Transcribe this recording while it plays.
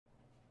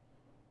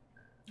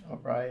All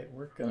right,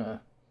 we're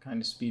gonna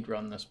kind of speed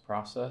run this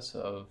process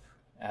of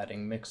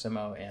adding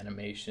Mixamo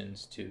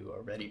animations to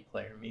a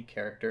ReadyPlayerMe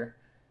character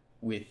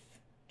with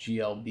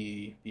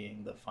GLB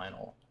being the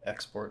final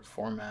export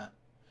format.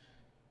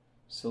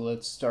 So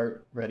let's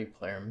start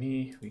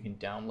ReadyPlayerMe. We can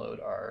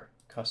download our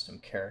custom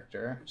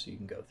character, so you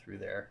can go through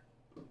their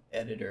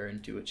editor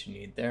and do what you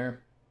need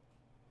there.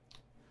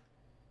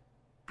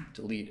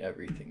 Delete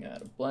everything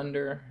out of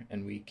Blender,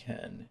 and we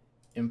can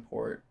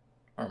import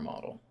our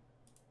model.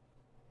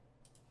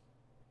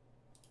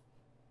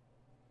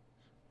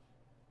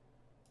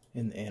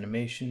 In the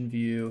animation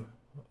view,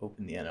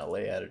 open the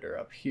NLA editor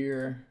up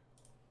here,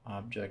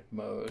 object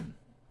mode,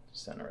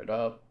 center it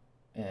up,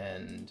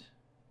 and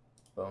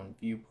bone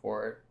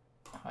viewport,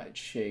 hide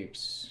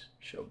shapes,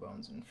 show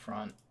bones in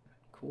front.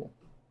 Cool.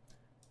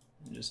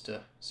 And just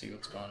to see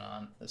what's going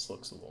on, this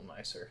looks a little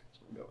nicer, so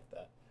we'll go with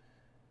that.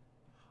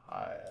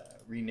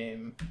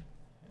 Rename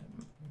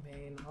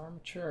main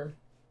armature.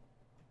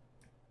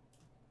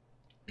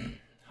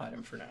 Hide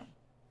him for now.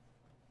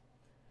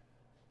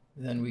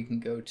 Then we can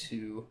go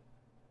to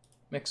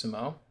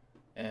Mixamo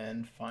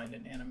and find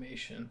an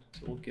animation.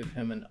 So we'll give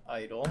him an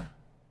idle.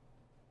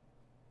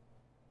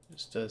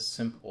 Just a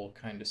simple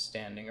kind of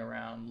standing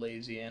around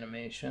lazy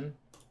animation.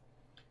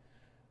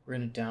 We're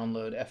going to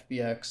download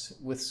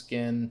FBX with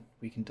skin.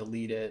 We can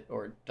delete it,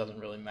 or it doesn't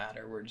really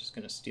matter. We're just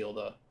going to steal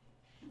the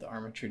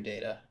armature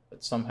data,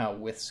 but somehow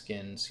with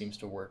skin seems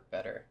to work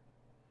better.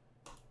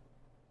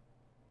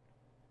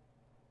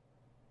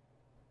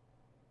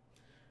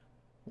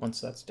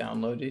 Once that's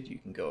downloaded, you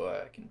can go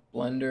back in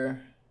Blender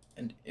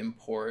and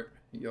import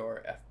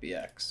your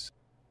FBX.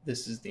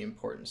 This is the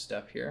important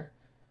step here.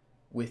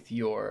 With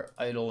your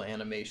idle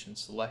animation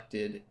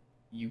selected,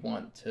 you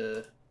want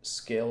to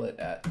scale it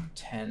at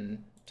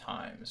 10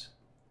 times.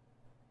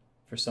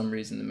 For some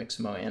reason, the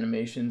Mixamo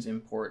animations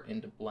import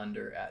into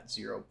Blender at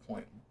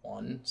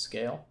 0.1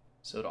 scale.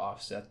 So to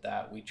offset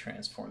that, we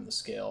transform the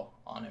scale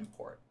on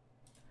import.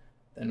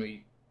 Then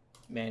we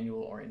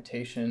manual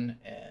orientation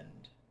and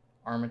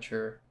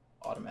armature,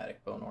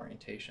 automatic bone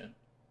orientation,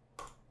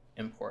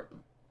 import.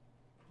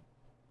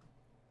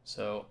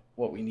 So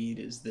what we need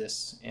is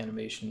this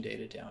animation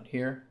data down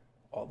here.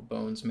 All the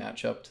bones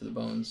match up to the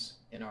bones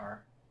in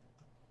our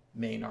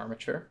main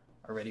armature,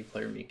 our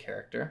ReadyPlayerMe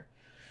character.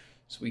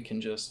 So we can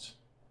just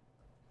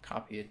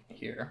copy it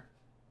here,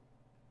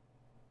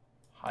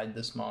 hide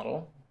this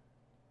model,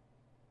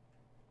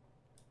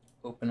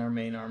 open our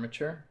main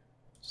armature,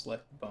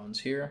 select the bones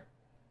here,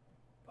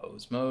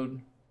 pose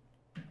mode,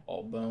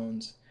 all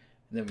bones,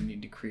 and then we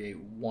need to create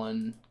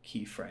one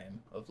keyframe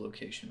of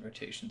location,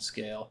 rotation,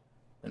 scale.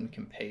 Then we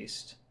can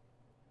paste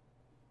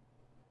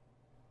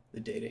the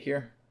data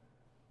here.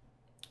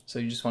 So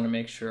you just want to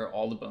make sure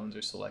all the bones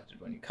are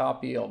selected when you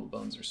copy, all the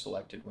bones are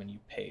selected when you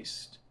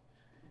paste.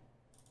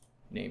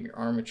 Name your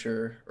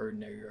armature, or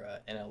your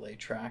NLA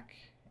track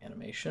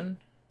animation.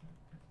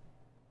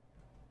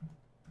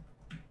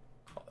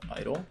 Call it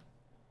idle.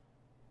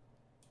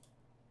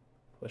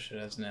 Push it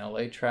as an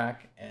NLA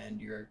track, and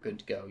you're good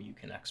to go. You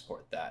can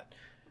export that.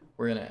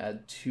 We're going to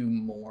add two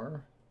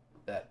more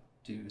that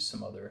do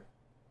some other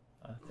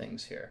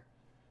things here.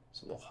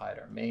 So we'll hide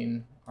our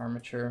main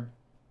armature,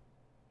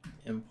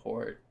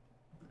 import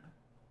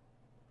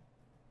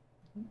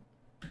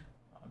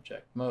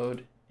object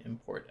mode,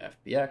 import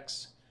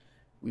FBX.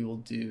 We will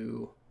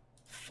do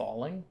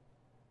falling.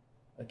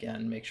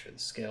 Again, make sure the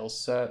scale's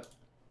set.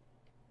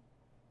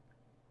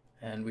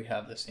 And we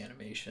have this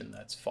animation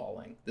that's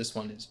falling. This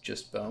one is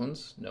just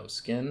bones, no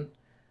skin,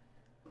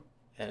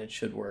 and it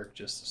should work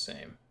just the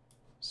same.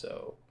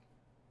 So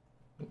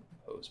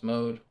pose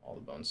mode, all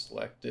the bones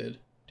selected,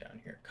 down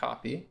here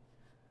copy,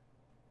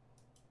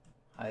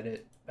 hide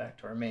it back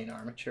to our main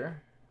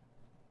armature,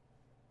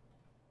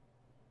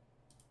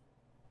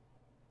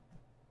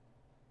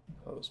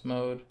 pose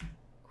mode,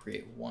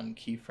 create one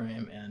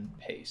keyframe and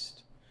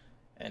paste.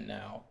 And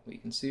now we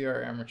can see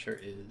our armature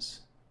is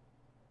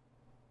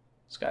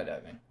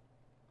skydiving.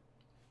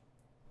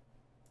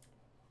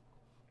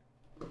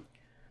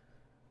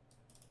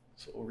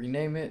 So we'll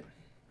rename it.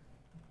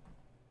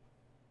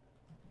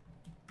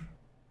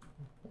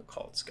 We'll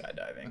call it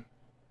skydiving.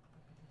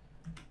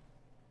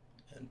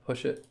 And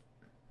push it.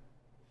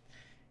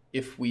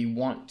 If we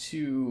want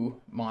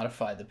to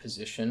modify the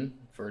position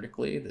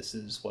vertically, this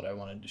is what I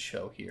wanted to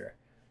show here.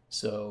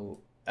 So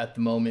at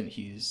the moment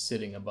he's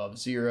sitting above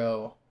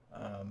 0,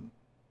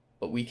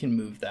 but we can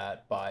move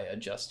that by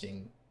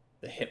adjusting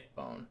the hip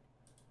bone.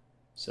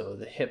 So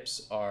the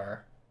hips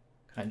are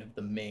kind of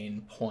the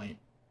main point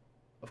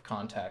of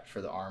contact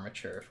for the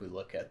armature. If we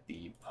look at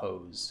the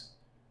pose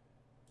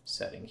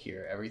setting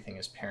here, everything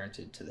is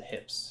parented to the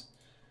hips.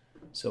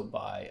 So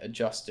by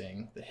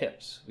adjusting the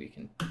hips, we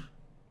can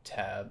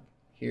tab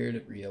here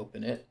to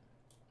reopen it,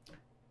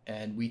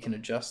 and we can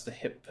adjust the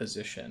hip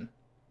position.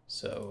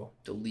 So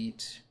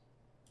delete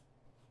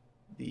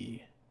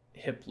the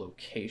hip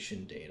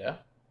location data.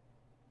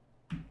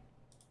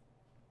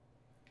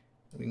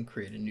 We can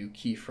create a new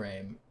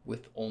keyframe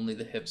with only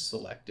the hips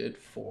selected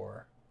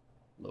for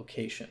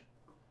location.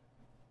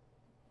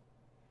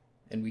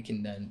 and we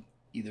can then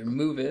either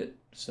move it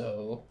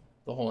so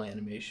the whole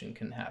animation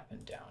can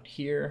happen down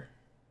here.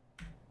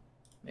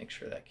 Make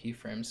sure that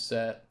keyframe's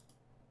set.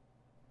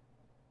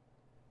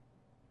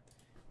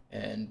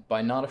 And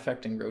by not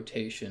affecting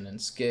rotation and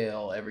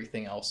scale,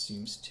 everything else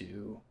seems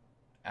to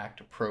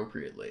act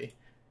appropriately.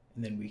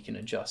 And then we can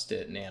adjust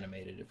it and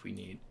animate it if we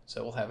need.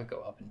 So we'll have it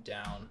go up and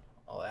down.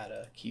 I'll add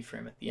a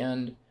keyframe at the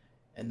end,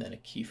 and then a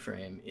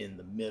keyframe in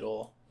the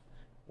middle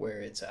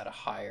where it's at a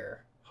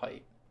higher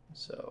height.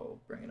 So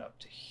bring it up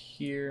to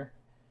here,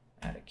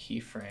 add a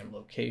keyframe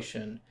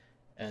location,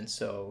 and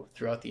so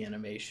throughout the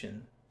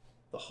animation,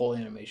 the whole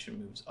animation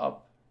moves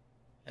up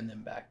and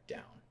then back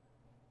down.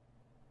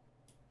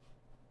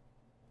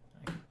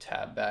 I can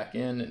tab back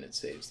in and it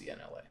saves the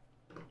NLA.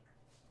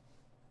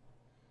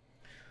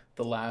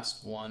 The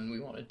last one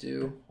we want to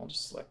do, I'll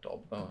just select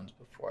all bones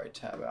before I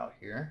tab out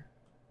here.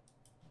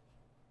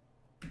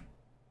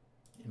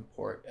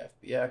 Import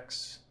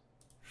FBX,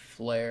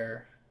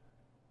 flare,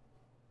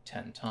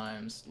 10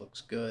 times,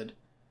 looks good.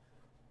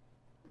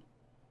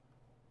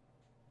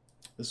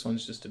 This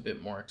one's just a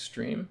bit more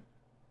extreme.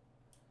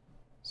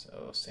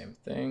 So same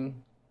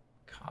thing,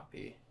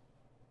 copy,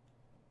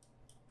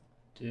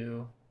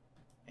 do,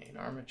 main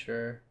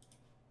armature,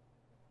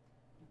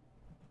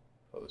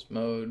 pose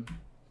mode,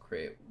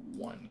 create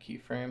one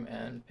keyframe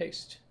and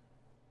paste.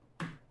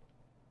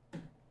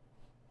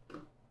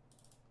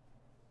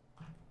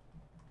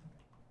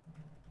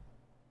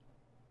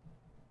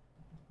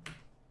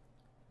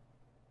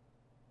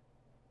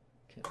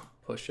 Can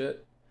push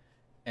it,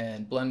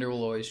 and Blender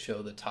will always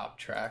show the top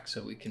track,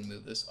 so we can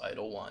move this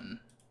idle one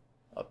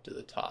up to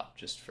the top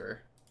just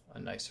for a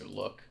nicer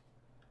look.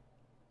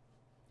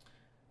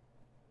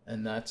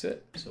 And that's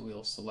it. So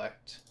we'll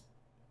select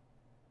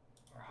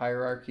our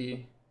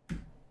hierarchy.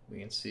 We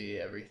can see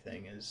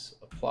everything is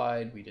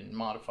applied. We didn't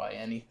modify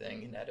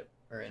anything in edit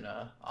or in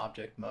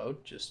object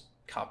mode, just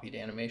copied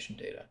animation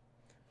data.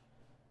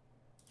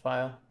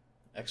 File,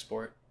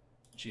 export,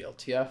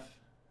 GLTF,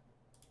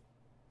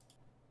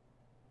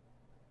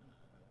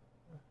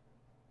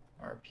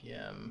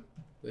 RPM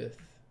with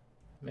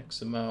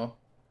Mixamo,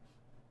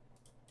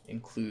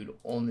 include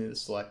only the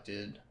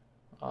selected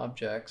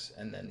objects,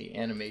 and then the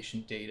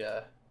animation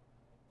data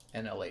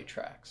NLA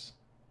Tracks.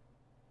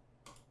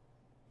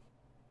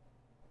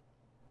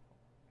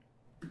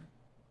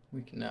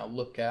 We can now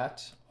look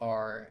at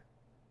our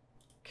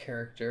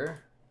character.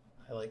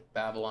 I like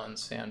Babylon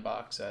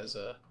Sandbox as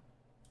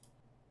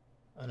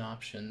an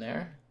option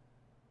there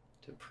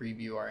to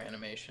preview our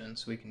animation.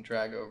 So we can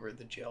drag over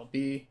the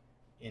GLB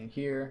in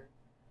here.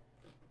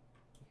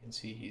 You can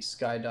see he's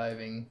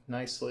skydiving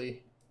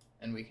nicely,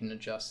 and we can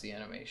adjust the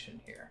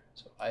animation here.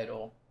 So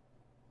idle,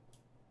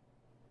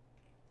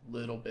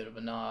 little bit of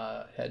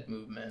a head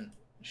movement,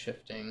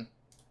 shifting,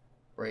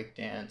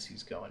 breakdance,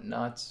 he's going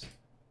nuts,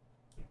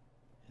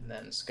 and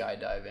then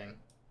skydiving,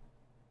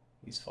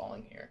 he's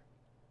falling here.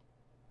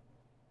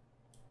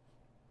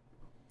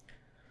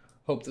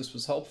 Hope this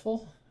was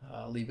helpful.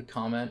 Leave a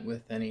comment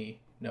with any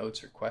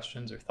notes or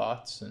questions or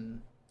thoughts,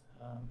 and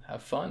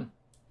have fun.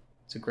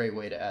 It's a great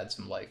way to add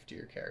some life to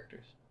your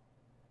characters.